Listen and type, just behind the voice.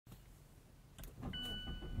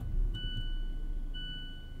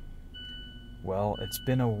Well, it's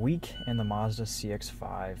been a week in the Mazda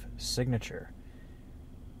CX-5 Signature.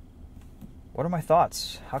 What are my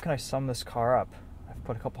thoughts? How can I sum this car up? I've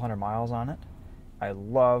put a couple hundred miles on it. I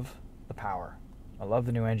love the power. I love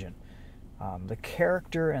the new engine. The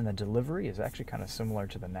character and the delivery is actually kind of similar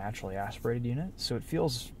to the naturally aspirated unit, so it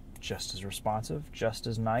feels just as responsive, just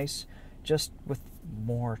as nice, just with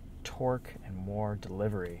more torque and more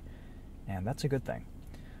delivery, and that's a good thing.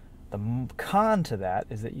 The con to that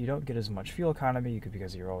is that you don't get as much fuel economy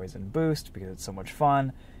because you're always in boost, because it's so much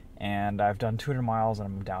fun, and I've done 200 miles and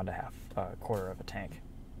I'm down to a quarter of a tank.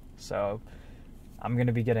 So I'm going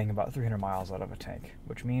to be getting about 300 miles out of a tank,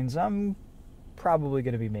 which means I'm probably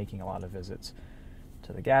going to be making a lot of visits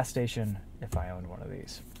to the gas station if I own one of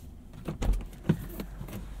these.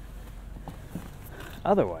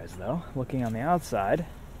 Otherwise, though, looking on the outside,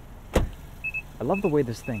 I love the way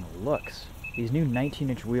this thing looks. These new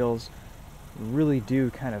 19-inch wheels really do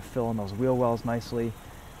kind of fill in those wheel wells nicely,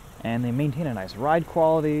 and they maintain a nice ride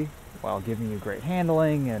quality while giving you great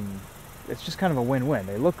handling, and it's just kind of a win-win.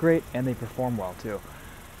 They look great and they perform well too.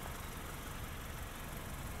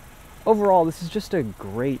 Overall, this is just a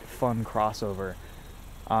great, fun crossover.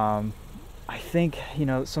 I think,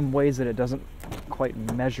 some ways that it doesn't quite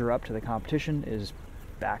measure up to the competition is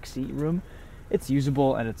back seat room. It's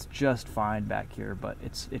usable and it's just fine back here, but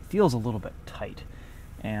it feels a little bit tight.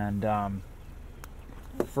 And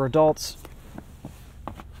for adults,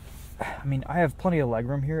 I have plenty of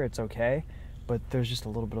legroom here, it's okay, but there's just a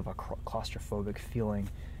little bit of a claustrophobic feeling,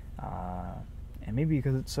 and maybe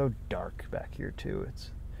because it's so dark back here too,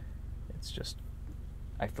 it's just,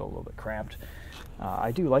 I feel a little bit cramped.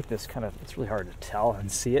 I do like this it's really hard to tell and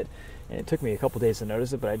see it, and it took me a couple days to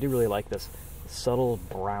notice it, but I do really like this subtle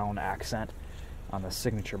brown accent on the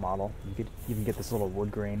Signature model. You could even get this little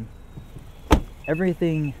wood grain.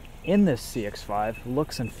 Everything in this CX-5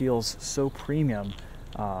 looks and feels so premium,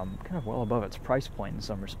 kind of well above its price point in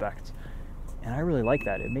some respects. And I really like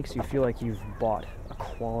that. It makes you feel like you've bought a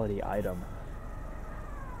quality item.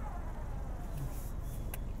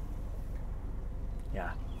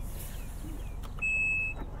 Yeah.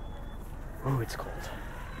 Ooh, it's cold.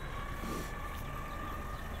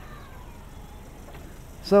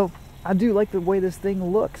 So, I do like the way this thing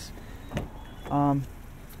looks.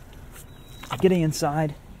 Getting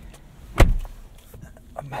inside,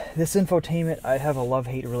 this infotainment, I have a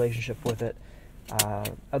love-hate relationship with it.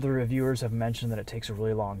 Other reviewers have mentioned that it takes a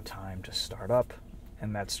really long time to start up,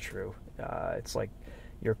 and that's true. It's like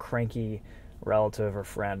your cranky relative or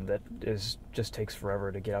friend that just takes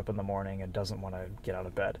forever to get up in the morning and doesn't want to get out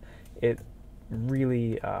of bed. It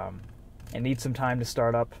really it needs some time to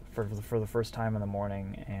start up for the first time in the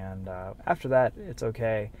morning, and after that it's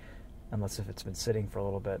okay, unless if it's been sitting for a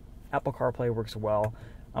little bit. Apple CarPlay works well.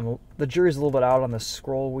 The jury's a little bit out on the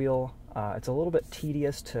scroll wheel. It's a little bit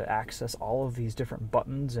tedious to access all of these different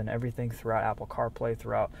buttons and everything throughout Apple CarPlay,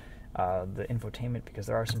 throughout the infotainment, because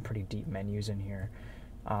there are some pretty deep menus in here.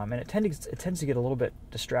 And it tends to get a little bit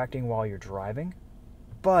distracting while you're driving,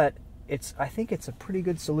 but I think it's a pretty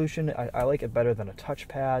good solution. I like it better than a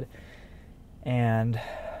touchpad, and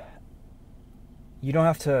you don't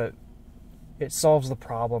have to, it solves the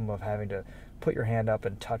problem of having to put your hand up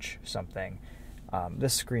and touch something.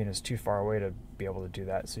 This screen is too far away to be able to do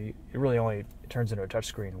that, so it really only turns into a touch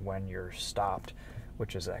screen when you're stopped,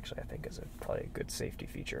 which is actually, I think, probably a good safety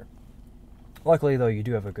feature. Luckily, though, you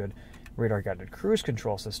do have a good radar-guided cruise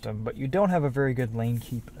control system, but you don't have a very good lane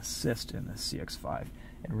keep assist in this CX-5.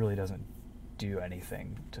 It really doesn't do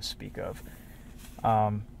anything to speak of.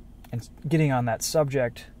 And getting on that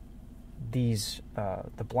subject, the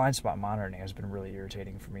blind spot monitoring has been really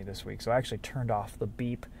irritating for me this week, so I actually turned off the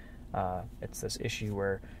beep. It's this issue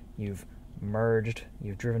where you've merged,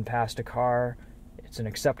 you've driven past a car, it's an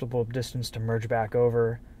acceptable distance to merge back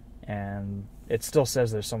over, and it still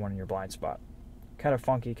says there's someone in your blind spot. Kind of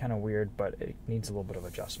funky, kind of weird, but it needs a little bit of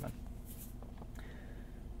adjustment.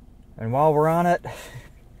 And while we're on it,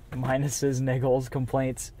 minuses, niggles,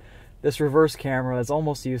 complaints, this reverse camera is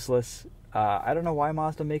almost useless. I don't know why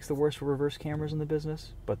Mazda makes the worst reverse cameras in the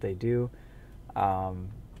business, but they do.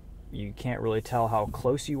 You can't really tell how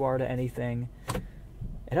close you are to anything.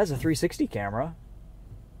 It has a 360 camera,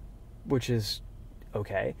 which is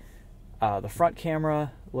okay. The front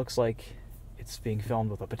camera looks like it's being filmed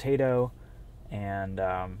with a potato, and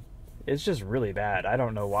it's just really bad. I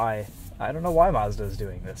don't know why Mazda is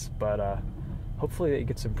doing this, but hopefully it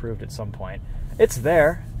gets improved at some point. It's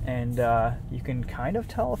there, and you can kind of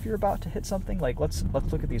tell if you're about to hit something. Like let's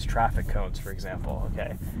look at these traffic cones, for example.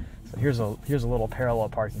 Okay, so here's a little parallel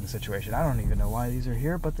parking situation. I don't even know why these are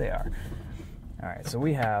here, but they are. All right, so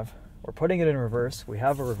we're putting it in reverse. We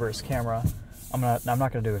have a reverse camera. I'm not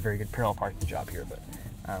going to do a very good parallel parking job here, but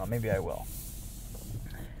I don't know, maybe I will.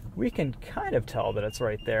 We can kind of tell that it's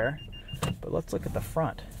right there, but let's look at the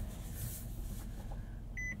front.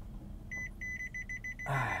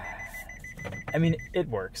 I mean, it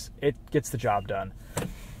works. It gets the job done.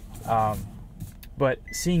 But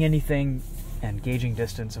seeing anything and gauging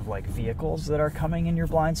distance of like vehicles that are coming in your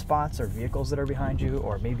blind spots, or vehicles that are behind you,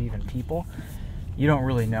 or maybe even people, you don't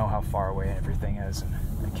really know how far away everything is, and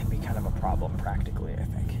it can be kind of a problem practically, I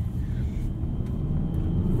think.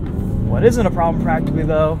 What isn't a problem practically,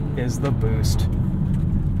 though, is the boost.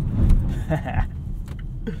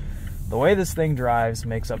 The way this thing drives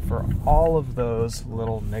makes up for all of those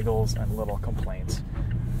little niggles and little complaints.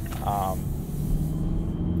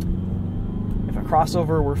 If a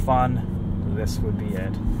crossover were fun, this would be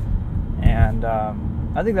it. And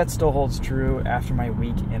I think that still holds true after my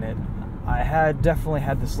week in it. I had definitely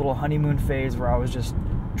had this little honeymoon phase where I was just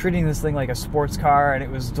treating this thing like a sports car, and it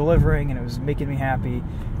was delivering and it was making me happy.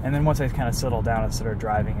 And then once I kind of settled down and started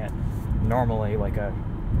driving it normally like a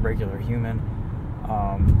regular human,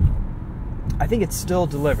 I think it still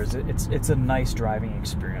delivers. It's a nice driving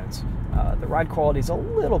experience. The ride quality is a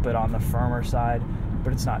little bit on the firmer side,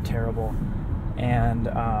 but it's not terrible. And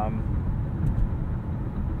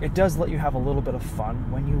it does let you have a little bit of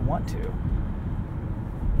fun when you want to.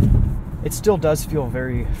 It still does feel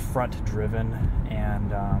very front-driven,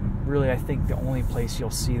 and really I think the only place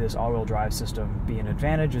you'll see this all-wheel drive system be an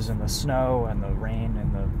advantage is in the snow and the rain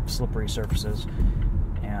and the slippery surfaces.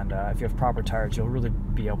 And if you have proper tires, you'll really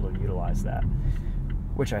be able to utilize that,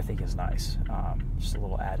 which I think is nice. Just a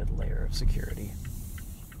little added layer of security.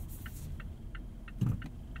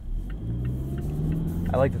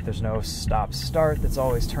 I like that there's no stop-start that's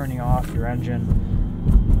always turning off your engine.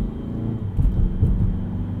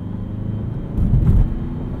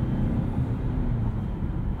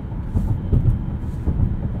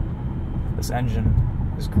 This engine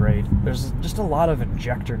is great. There's just a lot of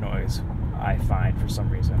injector noise, I find, for some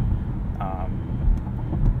reason.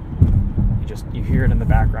 You hear it in the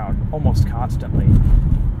background almost constantly,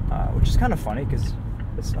 which is kind of funny because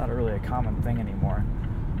it's not really a common thing anymore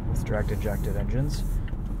with direct injected engines.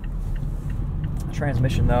 The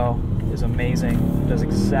transmission, though, is amazing. It does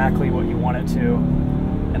exactly what you want it to.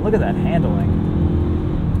 And look at that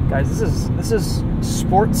handling. Guys, this is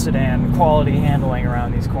sports sedan quality handling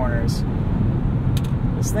around these corners.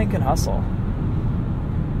 This thing can hustle.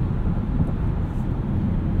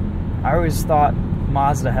 I always thought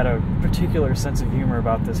Mazda had a particular sense of humor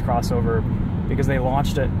about this crossover because they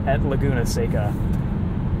launched it at Laguna Seca,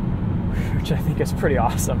 which I think is pretty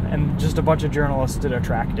awesome. And just a bunch of journalists did a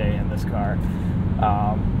track day in this car.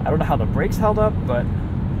 I don't know how the brakes held up, but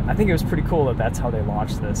I think it was pretty cool that that's how they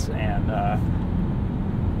launched this, and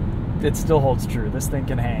it still holds true. This thing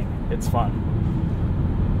can hang. It's fun.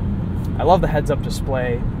 I love the heads-up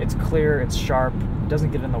display. It's clear, it's sharp, it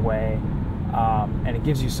doesn't get in the way, and it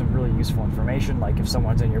gives you some really useful information, like if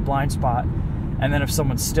someone's in your blind spot, and then if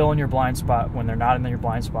someone's still in your blind spot when they're not in your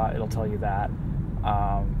blind spot, it'll tell you that.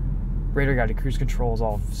 Radar guided cruise control is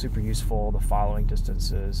all super useful. The following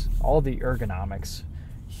distances, all the ergonomics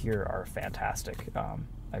here are fantastic.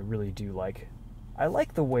 I really do I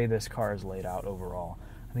like the way this car is laid out overall.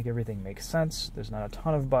 I think everything makes sense. There's not a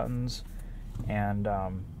ton of buttons, and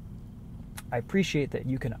I appreciate that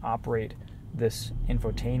you can operate this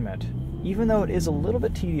infotainment. Even though it is a little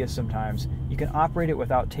bit tedious sometimes, you can operate it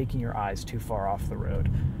without taking your eyes too far off the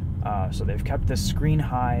road. So they've kept this screen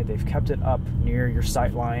high, they've kept it up near your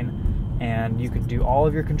sight line, and you can do all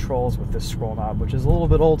of your controls with this scroll knob, which is a little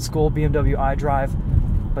bit old school BMW iDrive,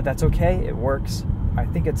 but that's okay, it works. I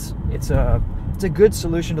think it's a good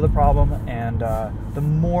solution to the problem, and the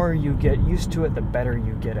more you get used to it, the better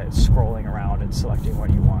you get at scrolling around and selecting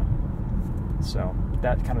what you want. So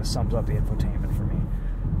that kind of sums up the infotainment for me.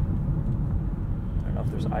 I don't know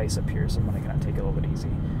if there's ice up here, so I'm going to take it a little bit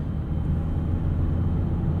easy.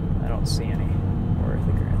 I don't see any, or I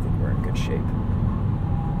think we're in good shape.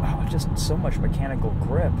 Oh, just so much mechanical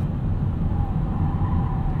grip.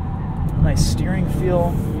 Nice steering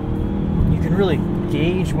feel. You can really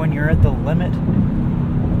gauge when you're at the limit.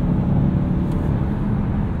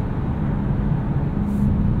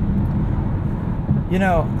 You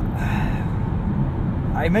know,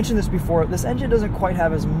 I mentioned this before, this engine doesn't quite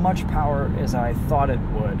have as much power as I thought it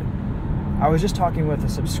would. I was just talking with a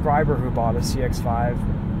subscriber who bought a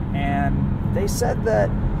CX-5, and they said that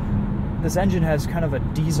this engine has kind of a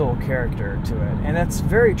diesel character to it, and that's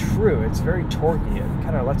very true. It's very torquey. It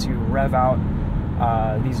kind of lets you rev out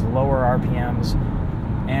these lower RPMs,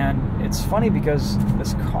 and it's funny because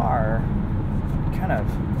this car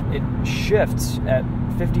it shifts at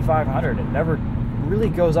 5,500. It never really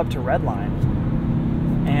goes up to redline.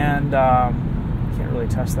 And can't really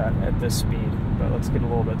test that at this speed, but let's get a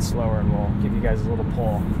little bit slower and we'll give you guys a little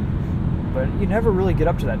pull. But you never really get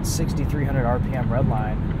up to that 6,300 RPM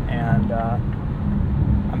redline, and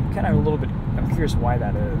I'm curious why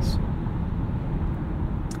that is.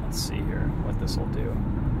 Let's see here what this will do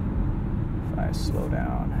if I slow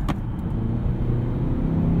down.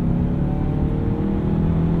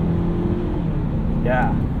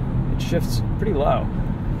 Yeah, it shifts pretty low.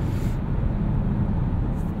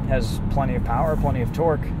 Has plenty of power, plenty of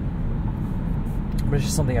torque, but it's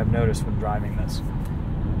just something I've noticed when driving this.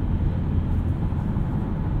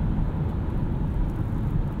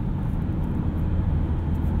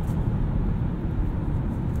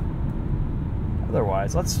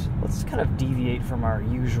 Otherwise, let's kind of deviate from our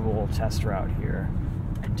usual test route here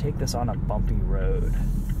and take this on a bumpy road.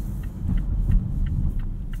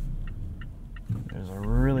 There's a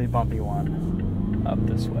really bumpy one up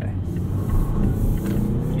this way.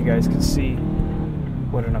 You guys can see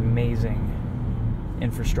what an amazing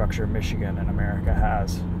infrastructure Michigan and America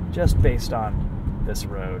has just based on this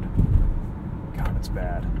road. God, it's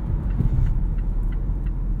bad.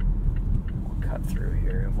 We'll cut through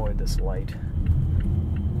here, avoid this light.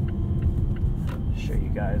 Show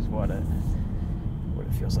you guys what it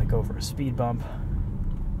feels like over a speed bump.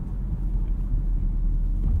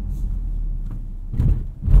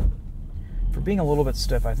 For being a little bit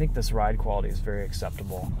stiff, I think this ride quality is very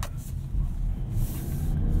acceptable.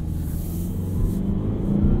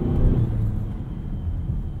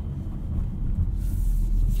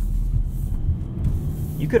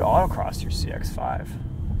 You could autocross your CX-5.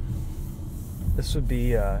 This would be,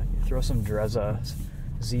 you throw some Dreza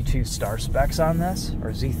Z2 Star specs on this,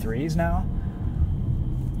 or Z3s now,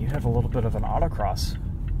 you'd have a little bit of an autocross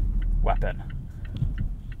weapon.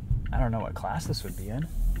 I don't know what class this would be in,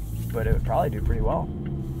 but it would probably do pretty well.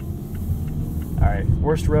 Alright,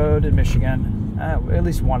 worst road in Michigan. At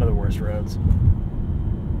least one of the worst roads.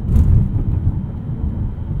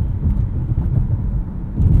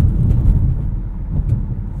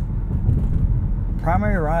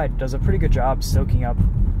 Primary ride does a pretty good job soaking up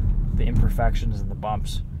the imperfections and the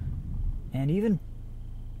bumps. And even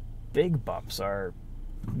big bumps are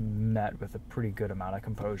met with a pretty good amount of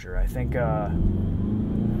composure. I think yeah,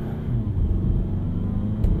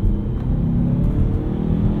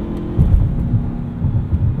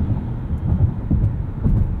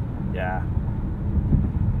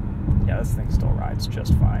 this thing still rides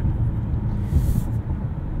just fine.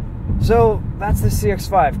 So that's the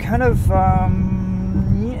CX-5. Kind of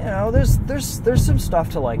you know, there's some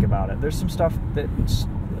stuff to like about it. There's some stuff that's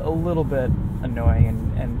a little bit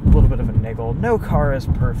annoying and a little bit of a niggle. No car is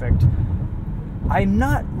perfect. I'm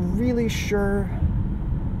not really sure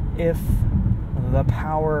if the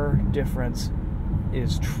power difference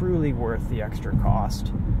is truly worth the extra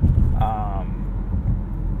cost.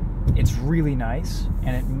 It's really nice,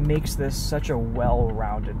 and it makes this such a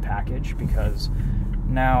well-rounded package because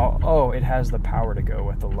now, it has the power to go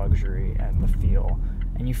with the luxury and the feel.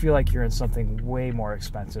 And you feel like you're in something way more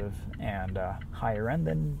expensive and higher end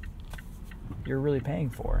than you're really paying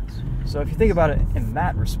for. So if you think about it in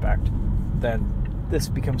that respect, then this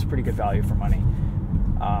becomes pretty good value for money.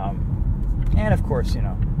 And of course, you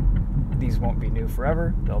know, these won't be new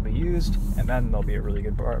forever. They'll be used, and then they'll be a really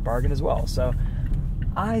good bargain as well. So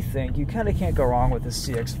I think you kind of can't go wrong with this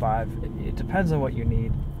CX-5. It depends on what you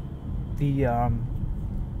need.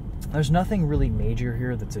 There's nothing really major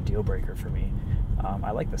here that's a deal breaker for me.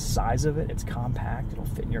 I like the size of it. It's compact. It'll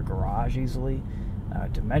fit in your garage easily.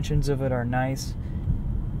 Dimensions of it are nice.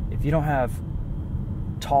 If you don't have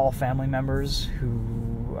tall family members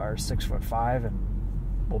who are 6'5" and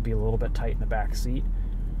will be a little bit tight in the back seat,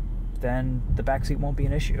 then the back seat won't be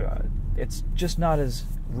an issue. It's just not as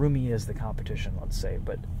roomy as the competition, let's say,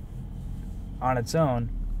 but on its own,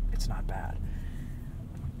 it's not bad.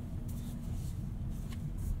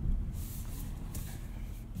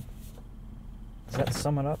 Does that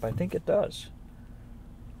sum it up? I think it does.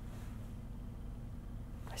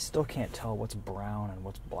 I still can't tell what's brown and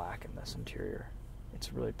what's black in this interior.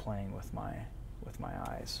 It's really playing with my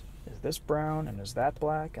eyes. Is this brown and is that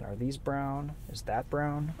black? And are these brown? Is that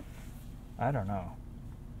brown? I don't know.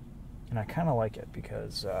 And I kind of like it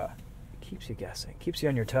because it keeps you guessing, keeps you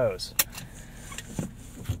on your toes.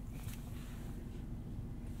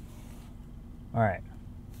 All right,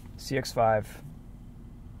 CX-5,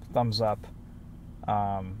 thumbs up.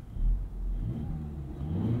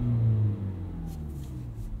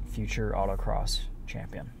 Future autocross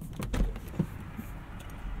champion.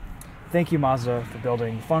 Thank you, Mazda, for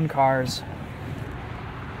building fun cars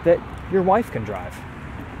that your wife can drive.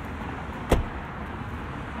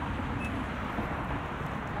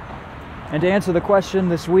 And to answer the question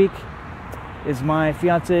this week, is my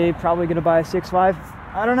fiance probably going to buy a CX-5?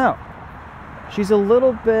 I don't know. She's a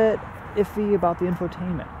little bit iffy about the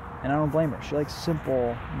infotainment, and I don't blame her. She likes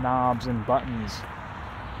simple knobs and buttons.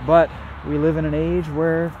 But we live in an age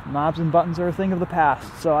where knobs and buttons are a thing of the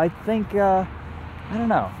past. So I think, I don't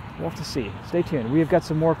know. We'll have to see. Stay tuned. We've got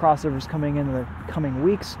some more crossovers coming in the coming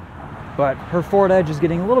weeks. But her Ford Edge is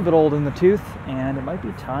getting a little bit old in the tooth, and it might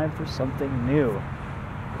be time for something new.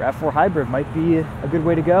 RAV4 Hybrid might be a good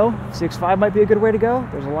way to go. CX-5 might be a good way to go.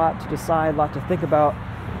 There's a lot to decide, a lot to think about.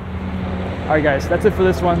 All right, guys, that's it for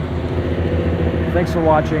this one. Thanks for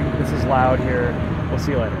watching. This is Loud here. We'll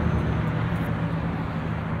see you later.